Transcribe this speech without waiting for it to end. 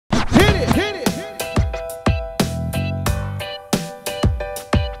it, hit it.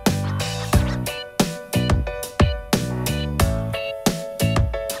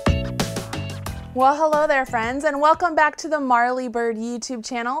 Well, hello there, friends, and welcome back to the Marley Bird YouTube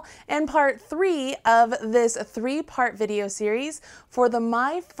channel and part 3 of this 3-part video series for the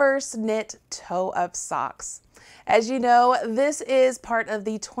My First Knit Toe-Up Socks. As you know, this is part of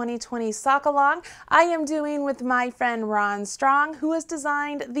the 2020 sock along I am doing with my friend Ron Strong, who has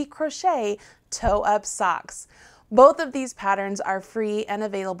designed the crochet toe-up socks. Both of these patterns are free and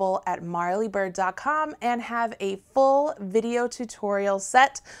available at marleybird.com and have a full video tutorial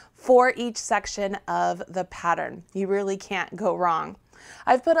set for each section of the pattern. You really can't go wrong.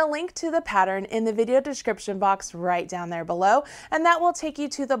 I've put a link to the pattern in the video description box right down there below, and that will take you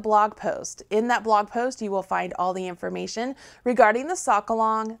to the blog post. In that blog post, you will find all the information regarding the sock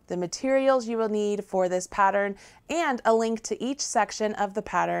along, the materials you will need for this pattern, and a link to each section of the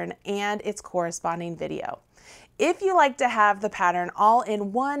pattern and its corresponding video. If you like to have the pattern all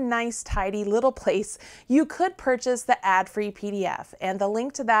in one nice tidy little place, you could purchase the ad-free PDF, and the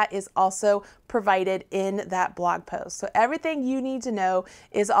link to that is also provided in that blog post. So everything you need to know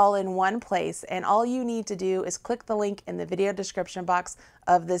is all in one place, and all you need to do is click the link in the video description box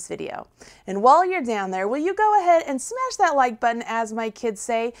of this video. And while you're down there, will you go ahead and smash that like button, as my kids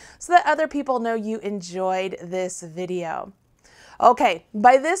say, so that other people know you enjoyed this video. Okay,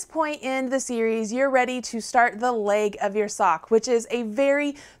 by this point in the series, you're ready to start the leg of your sock, which is a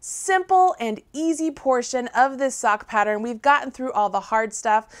very simple and easy portion of this sock pattern. We've gotten through all the hard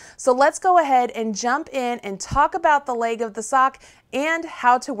stuff, so let's go ahead and jump in and talk about the leg of the sock and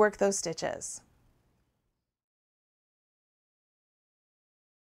how to work those stitches.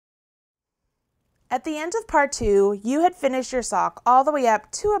 At the end of part 2, you had finished your sock all the way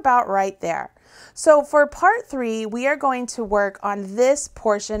up to about right there. So for part 3, we are going to work on this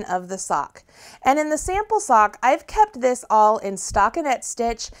portion of the sock. And in the sample sock, I've kept this all in stockinette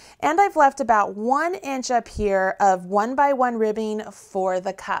stitch, and I've left about 1 inch up here of 1x1 ribbing for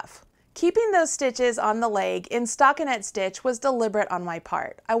the cuff. Keeping those stitches on the leg in stockinette stitch was deliberate on my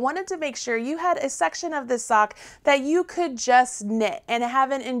part. I wanted to make sure you had a section of this sock that you could just knit and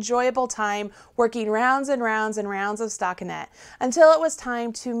have an enjoyable time working rounds and rounds and rounds of stockinette until it was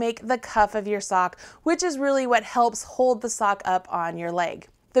time to make the cuff of your sock, which is really what helps hold the sock up on your leg.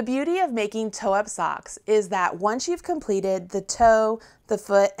 The beauty of making toe-up socks is that once you've completed the toe, the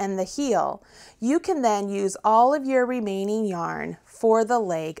foot, and the heel, you can then use all of your remaining yarn for the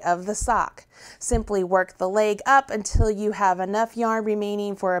leg of the sock. Simply work the leg up until you have enough yarn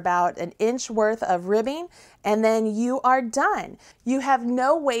remaining for about 1 inch worth of ribbing, and then you are done. You have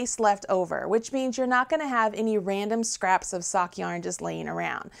no waste left over, which means you're not going to have any random scraps of sock yarn just laying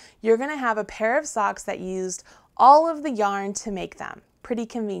around. You're going to have a pair of socks that used all of the yarn to make them. Pretty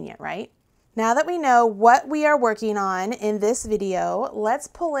convenient, right? Now that we know what we are working on in this video, let's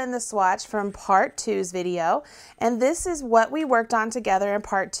pull in the swatch from part 2's video. And this is what we worked on together in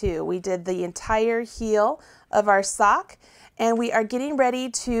part 2. We did the entire heel of our sock, and we are getting ready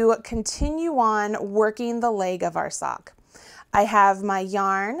to continue on working the leg of our sock. I have my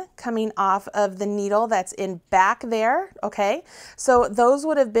yarn coming off of the needle that's in back there, okay? So those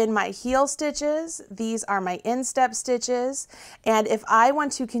would have been my heel stitches. These are my instep stitches. And if I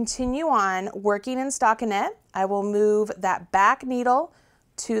want to continue on working in stockinette, I will move that back needle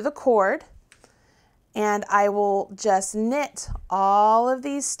to the cord, and I will just knit all of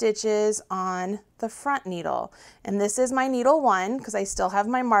these stitches on the front needle. And this is my needle 1 because I still have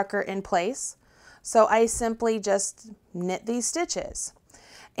my marker in place. So I simply just knit these stitches.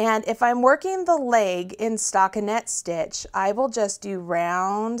 And if I'm working the leg in stockinette stitch, I will just do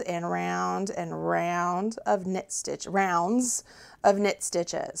round and round and round of rounds of knit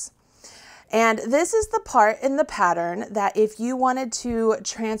stitches. And this is the part in the pattern that if you wanted to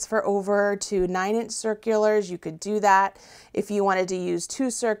transfer over to 9-inch circulars, you could do that. If you wanted to use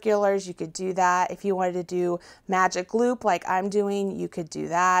 2 circulars, you could do that. If you wanted to do magic loop like I'm doing, you could do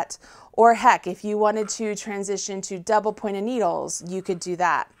that. Or heck, if you wanted to transition to double pointed needles, you could do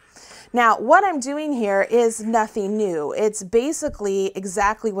that. Now, what I'm doing here is nothing new. It's basically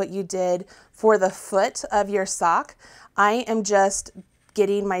exactly what you did for the foot of your sock. I am just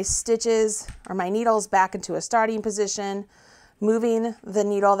getting my stitches or my needles back into a starting position, moving the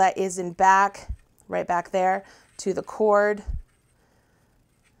needle that is in back, right back there, to the cord,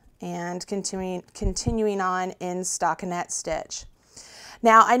 and continuing on in stockinette stitch.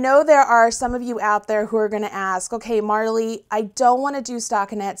 Now, I know there are some of you out there who are going to ask, okay, Marley, I don't want to do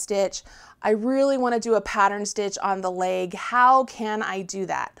stockinette stitch. I really want to do a pattern stitch on the leg. How can I do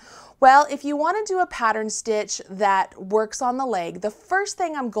that? Well, if you want to do a pattern stitch that works on the leg, the first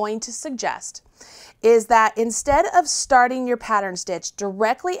thing I'm going to suggest is that instead of starting your pattern stitch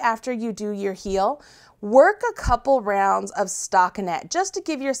directly after you do your heel, work a couple rounds of stockinette just to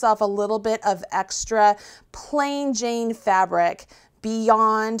give yourself a little bit of extra plain Jane fabric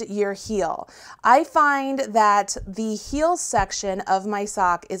beyond your heel. I find that the heel section of my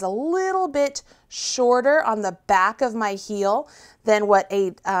sock is a little bit shorter on the back of my heel than what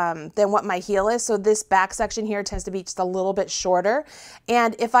my heel is. So this back section here tends to be just a little bit shorter.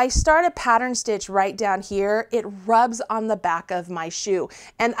 And if I start a pattern stitch right down here, it rubs on the back of my shoe.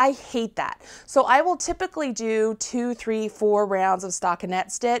 And I hate that. So I will typically do 2, 3, 4 rounds of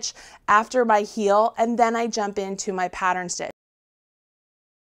stockinette stitch after my heel, and then I jump into my pattern stitch.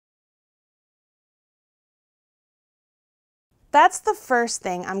 That's the first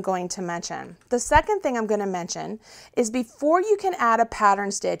thing I'm going to mention. The second thing I'm going to mention is before you can add a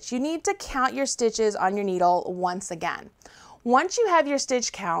pattern stitch, you need to count your stitches on your needle once again. Once you have your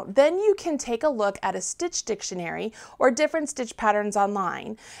stitch count, then you can take a look at a stitch dictionary or different stitch patterns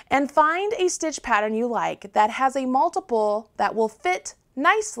online and find a stitch pattern you like that has a multiple that will fit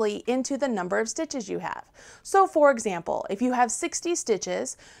nicely into the number of stitches you have. So for example, if you have 60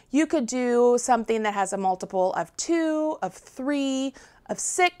 stitches, you could do something that has a multiple of 2, of 3, of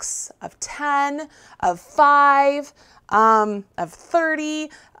 6, of 10, of 5, of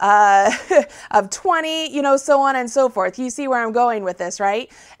 30, of 20, you know, so on and so forth. You see where I'm going with this, right?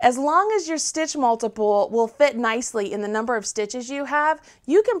 As long as your stitch multiple will fit nicely in the number of stitches you have,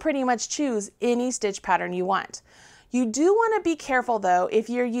 you can pretty much choose any stitch pattern you want. You do want to be careful though if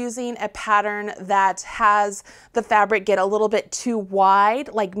you're using a pattern that has the fabric get a little bit too wide,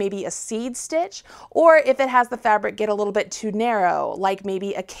 like maybe a seed stitch, or if it has the fabric get a little bit too narrow, like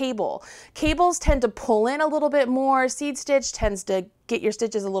maybe a cable. Cables tend to pull in a little bit more. Seed stitch tends to get your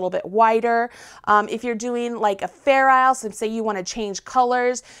stitches a little bit wider. If you're doing like a fair isle, so say you want to change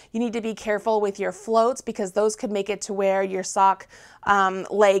colors, you need to be careful with your floats because those could make it to where your sock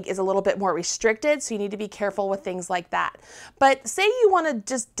leg is a little bit more restricted, so you need to be careful with things like that. But say you want to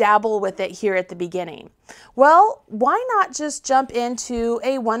just dabble with it here at the beginning. Well, why not just jump into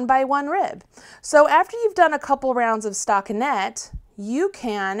a 1x1 rib? So after you've done a couple rounds of stockinette, you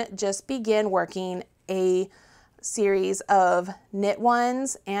can just begin working a series of knit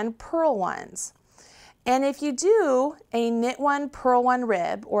ones and purl ones. And if you do a knit one, purl one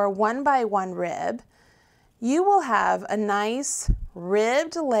rib or a 1x1 rib, you will have a nice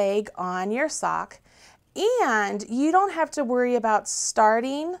ribbed leg on your sock, and you don't have to worry about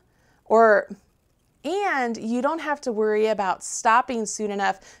stopping soon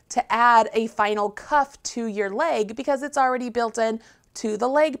enough to add a final cuff to your leg because it's already built in to the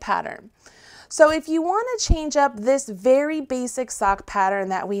leg pattern. So if you want to change up this very basic sock pattern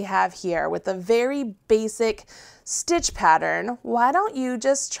that we have here with a very basic stitch pattern, why don't you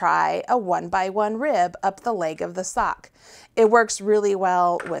just try a 1x1 rib up the leg of the sock? It works really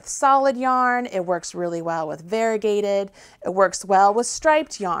well with solid yarn, it works really well with variegated, it works well with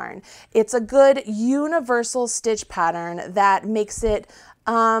striped yarn. It's a good universal stitch pattern that makes it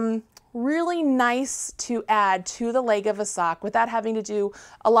really nice to add to the leg of a sock without having to do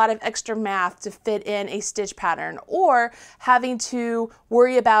a lot of extra math to fit in a stitch pattern or having to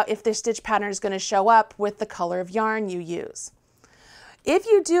worry about if the stitch pattern is going to show up with the color of yarn you use. If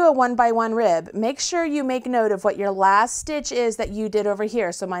you do a 1x1 rib, make sure you make note of what your last stitch is that you did over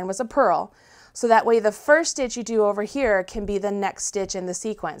here. So mine was a purl. So that way the first stitch you do over here can be the next stitch in the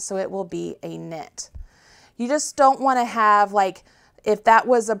sequence. So it will be a knit. You just don't want to have, like, if that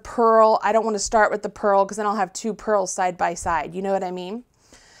was a purl, I don't want to start with the purl because then I'll have 2 purls side by side. You know what I mean?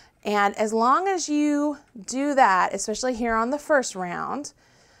 And as long as you do that, especially here on the first round,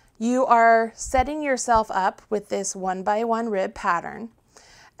 you are setting yourself up with this 1x1 rib pattern.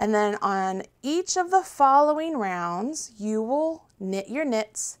 And then on each of the following rounds, you will knit your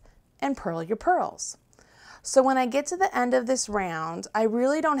knits and purl your purls. So when I get to the end of this round, I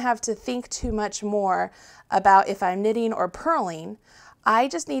really don't have to think too much more about if I'm knitting or purling. I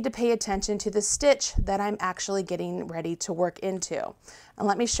just need to pay attention to the stitch that I'm actually getting ready to work into. And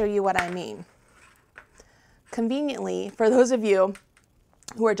let me show you what I mean. Conveniently, for those of you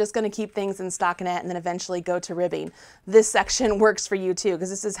who are just going to keep things in stockinette and then eventually go to ribbing, this section works for you too, because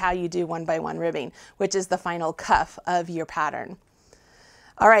this is how you do 1x1 ribbing, which is the final cuff of your pattern.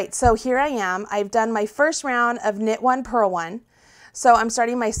 All right, so here I am. I've done my first round of knit one, purl one. So I'm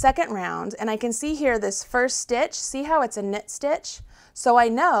starting my second round, and I can see here this first stitch. See how it's a knit stitch? So I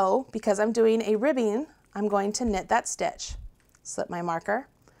know, because I'm doing a ribbing, I'm going to knit that stitch. Slip my marker.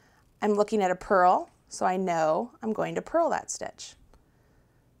 I'm looking at a purl, so I know I'm going to purl that stitch.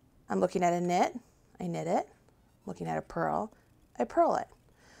 I'm looking at a knit, I knit it. Looking at a purl, I purl it.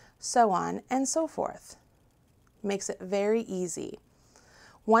 So on and so forth. Makes it very easy.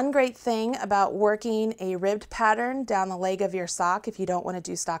 One great thing about working a ribbed pattern down the leg of your sock, if you don't want to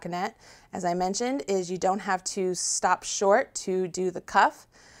do stockinette, as I mentioned, is you don't have to stop short to do the cuff.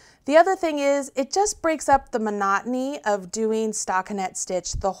 The other thing is it just breaks up the monotony of doing stockinette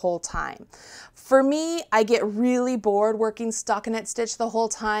stitch the whole time. For me, I get really bored working stockinette stitch the whole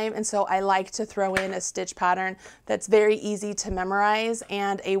time, and so I like to throw in a stitch pattern that's very easy to memorize,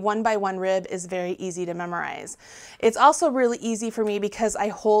 and a 1x1 rib is very easy to memorize. It's also really easy for me because I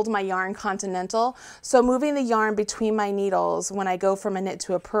hold my yarn continental, so moving the yarn between my needles when I go from a knit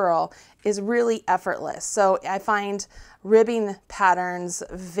to a purl is really effortless. So I find ribbing patterns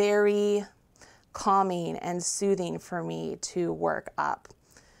very calming and soothing for me to work up.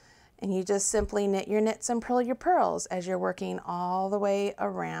 And you just simply knit your knits and purl your purls as you're working all the way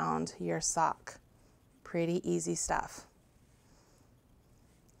around your sock. Pretty easy stuff.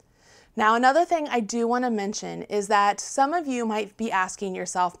 Now, another thing I do want to mention is that some of you might be asking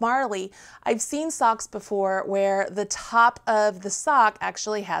yourself, Marley, I've seen socks before where the top of the sock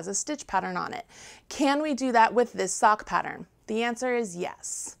actually has a stitch pattern on it. Can we do that with this sock pattern? The answer is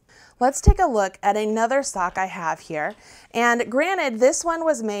yes. Let's take a look at another sock I have here. And granted, this one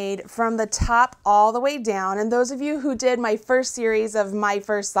was made from the top all the way down. And those of you who did my first series of my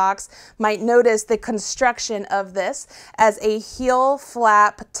first socks might notice the construction of this as a heel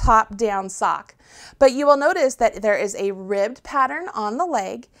flap top down sock. But you will notice that there is a ribbed pattern on the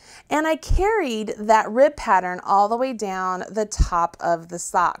leg, and I carried that rib pattern all the way down the top of the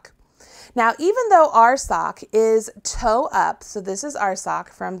sock. Now, even though our sock is toe up, so this is our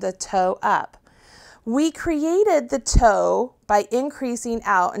sock from the toe up, we created the toe by increasing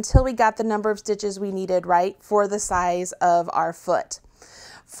out until we got the number of stitches we needed, right, for the size of our foot.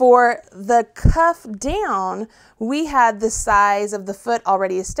 For the cuff down, we had the size of the foot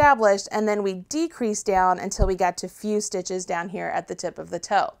already established, and then we decreased down until we got to few stitches down here at the tip of the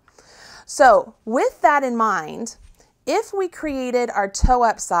toe. So with that in mind, if we created our toe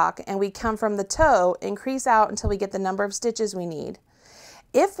up sock and we come from the toe, increase out until we get the number of stitches we need.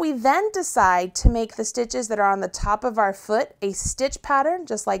 If we then decide to make the stitches that are on the top of our foot a stitch pattern,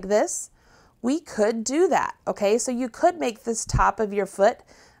 just like this, we could do that, okay? So you could make this top of your foot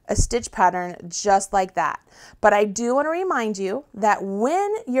a stitch pattern just like that. But I do want to remind you that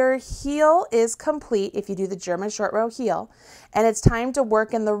when your heel is complete, if you do the German short row heel, and it's time to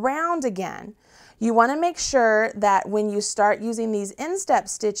work in the round again, you want to make sure that when you start using these instep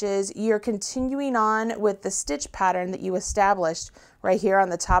stitches, you're continuing on with the stitch pattern that you established right here on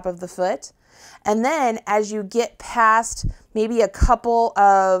the top of the foot. And then as you get past maybe a couple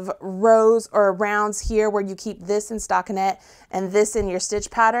of rows or rounds here where you keep this in stockinette and this in your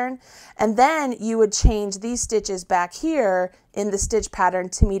stitch pattern, and then you would change these stitches back here in the stitch pattern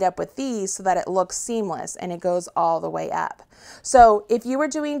to meet up with these so that it looks seamless and it goes all the way up. So if you were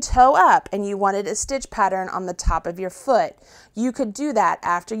doing toe up and you wanted a stitch pattern on the top of your foot, you could do that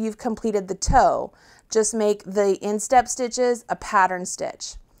after you've completed the toe. Just make the instep stitches a pattern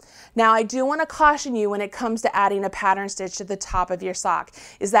stitch. Now, I do want to caution you when it comes to adding a pattern stitch to the top of your sock,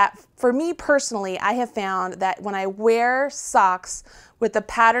 is that for me personally, I have found that when I wear socks with the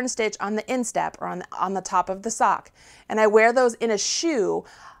pattern stitch on the instep or on the top of the sock, and I wear those in a shoe,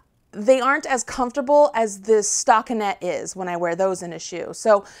 they aren't as comfortable as the stockinette is when I wear those in a shoe.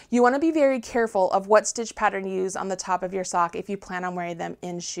 So you want to be very careful of what stitch pattern you use on the top of your sock if you plan on wearing them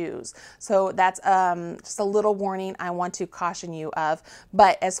in shoes. So that's just a little warning I want to caution you of.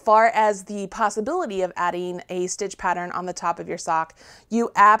 But as far as the possibility of adding a stitch pattern on the top of your sock, you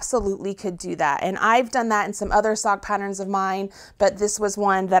absolutely could do that. And I've done that in some other sock patterns of mine, but this was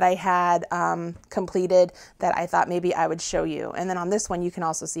one that I had completed that I thought maybe I would show you. And then on this one, you can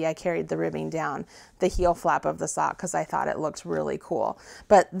also see I carried the ribbing down the heel flap of the sock because I thought it looked really cool.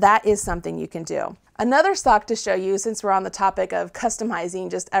 But that is something you can do. Another sock to show you, since we're on the topic of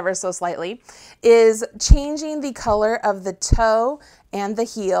customizing just ever so slightly, is changing the color of the toe and the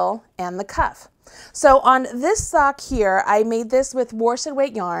heel and the cuff. So on this sock here, I made this with worsted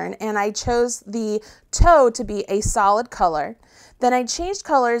weight yarn, and I chose the toe to be a solid color. Then I changed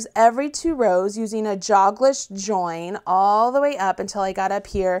colors every 2 rows using a jogless join all the way up until I got up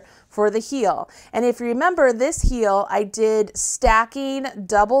here for the heel. And if you remember this heel, I did stacking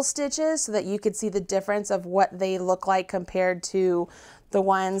double stitches so that you could see the difference of what they look like compared to the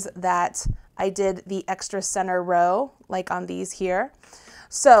ones that I did the extra center row, like on these here.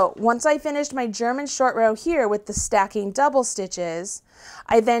 So once I finished my German short row here with the stacking double stitches,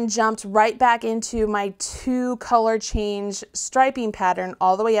 I then jumped right back into my 2 color change striping pattern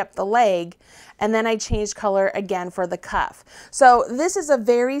all the way up the leg, and then I changed color again for the cuff. So this is a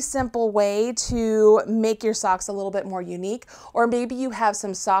very simple way to make your socks a little bit more unique, or maybe you have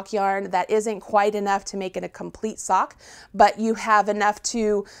some sock yarn that isn't quite enough to make it a complete sock, but you have enough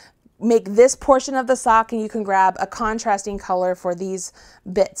to make this portion of the sock and you can grab a contrasting color for these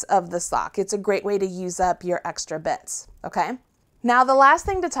bits of the sock. It's a great way to use up your extra bits, okay? Now the last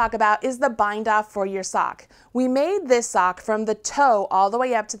thing to talk about is the bind off for your sock. We made this sock from the toe all the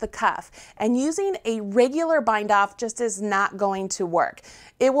way up to the cuff, and using a regular bind off just is not going to work.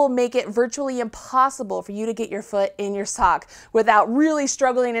 It will make it virtually impossible for you to get your foot in your sock without really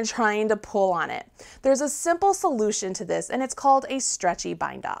struggling and trying to pull on it. There's a simple solution to this, and it's called a stretchy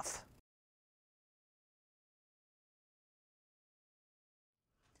bind off.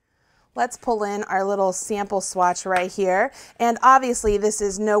 Let's pull in our little sample swatch right here. And obviously this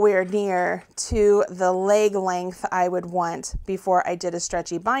is nowhere near to the leg length I would want before I did a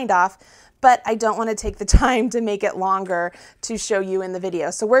stretchy bind off, but I don't want to take the time to make it longer to show you in the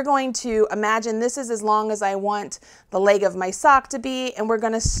video. So we're going to imagine this is as long as I want the leg of my sock to be, and we're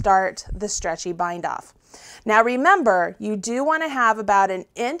going to start the stretchy bind off. Now remember, you do want to have about 1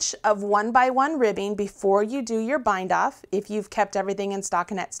 inch of 1x1 ribbing before you do your bind off. If you've kept everything in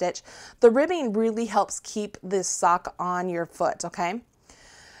stockinette stitch, the ribbing really helps keep this sock on your foot, okay?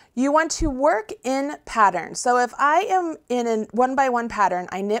 You want to work in pattern. So if I am in a 1x1 pattern,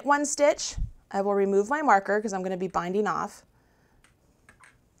 I knit 1 stitch, I will remove my marker because I'm going to be binding off,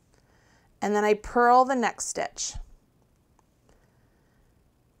 and then I purl the next stitch.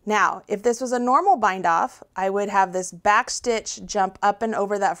 Now, if this was a normal bind off, I would have this back stitch jump up and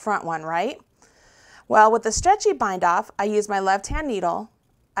over that front one, right? Well, with the stretchy bind off, I use my left hand needle.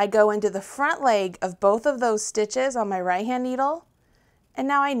 I go into the front leg of both of those stitches on my right hand needle, and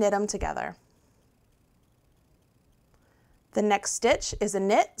now I knit them together. The next stitch is a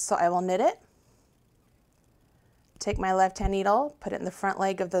knit, so I will knit it. Take my left hand needle, put it in the front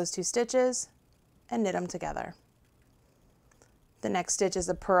leg of those 2 stitches, and knit them together. The next stitch is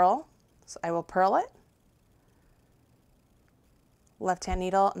a purl, so I will purl it. Left hand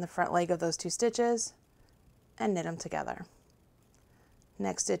needle in the front leg of those 2 stitches and knit them together.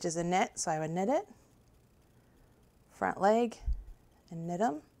 Next stitch is a knit, so I would knit it. Front leg and knit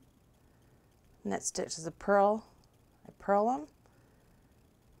them. Next stitch is a purl, I purl them.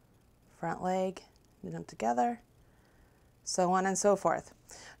 Front leg, knit them together, so on and so forth.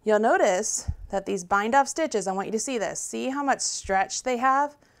 You'll notice that these bind off stitches, I want you to see this. See how much stretch they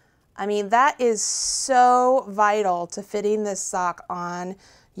have? I mean, that is so vital to fitting this sock on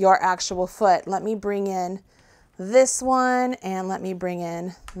your actual foot. Let me bring in this one and let me bring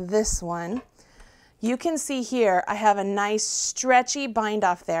in this one. You can see here I have a nice stretchy bind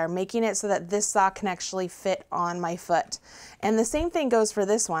off there, making it so that this sock can actually fit on my foot. And the same thing goes for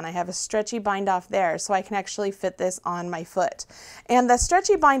this one. I have a stretchy bind off there, so I can actually fit this on my foot. And the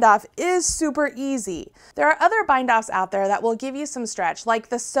stretchy bind off is super easy. There are other bind offs out there that will give you some stretch, like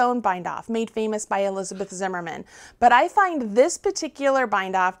the sewn bind off, made famous by Elizabeth Zimmerman. But I find this particular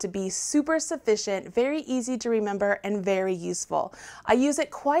bind off to be super sufficient, very easy to remember, and very useful. I use it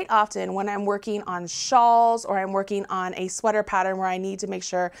quite often when I'm working on shawls or I'm working on a sweater pattern where I need to make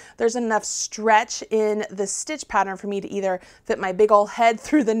sure there's enough stretch in the stitch pattern for me to either fit my big old head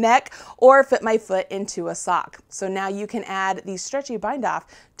through the neck or fit my foot into a sock. So now you can add the stretchy bind off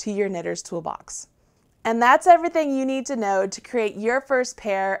to your knitter's toolbox. And that's everything you need to know to create your first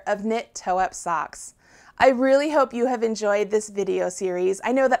pair of knit toe-up socks. I really hope you have enjoyed this video series.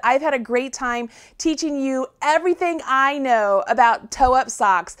 I know that I've had a great time teaching you everything I know about toe-up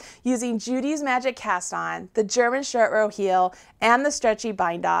socks using Judy's Magic Cast On, the German short row heel, and the stretchy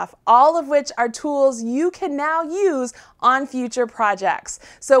bind off, all of which are tools you can now use on future projects.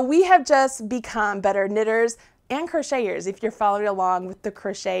 So we have just become better knitters and crocheters if you're following along with the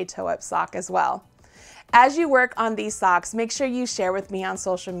crochet toe-up sock as well. As you work on these socks, make sure you share with me on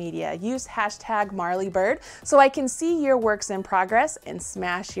social media. Use hashtag #MarleyBird so I can see your works in progress and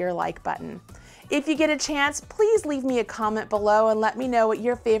smash your like button. If you get a chance, please leave me a comment below and let me know what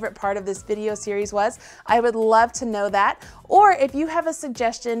your favorite part of this video series was. I would love to know that. Or if you have a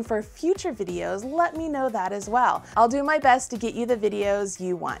suggestion for future videos, let me know that as well. I'll do my best to get you the videos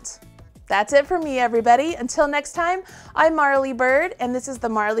you want. That's it for me, everybody. Until next time, I'm Marley Bird, and this is the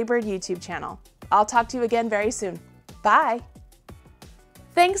Marley Bird YouTube channel. I'll talk to you again very soon. Bye.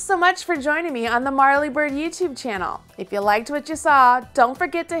 Thanks so much for joining me on the Marley Bird YouTube channel. If you liked what you saw, don't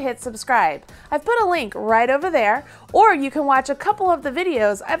forget to hit subscribe. I've put a link right over there, or you can watch a couple of the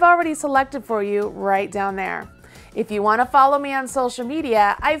videos I've already selected for you right down there. If you want to follow me on social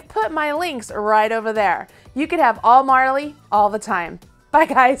media, I've put my links right over there. You can have all Marley all the time. Bye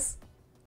guys.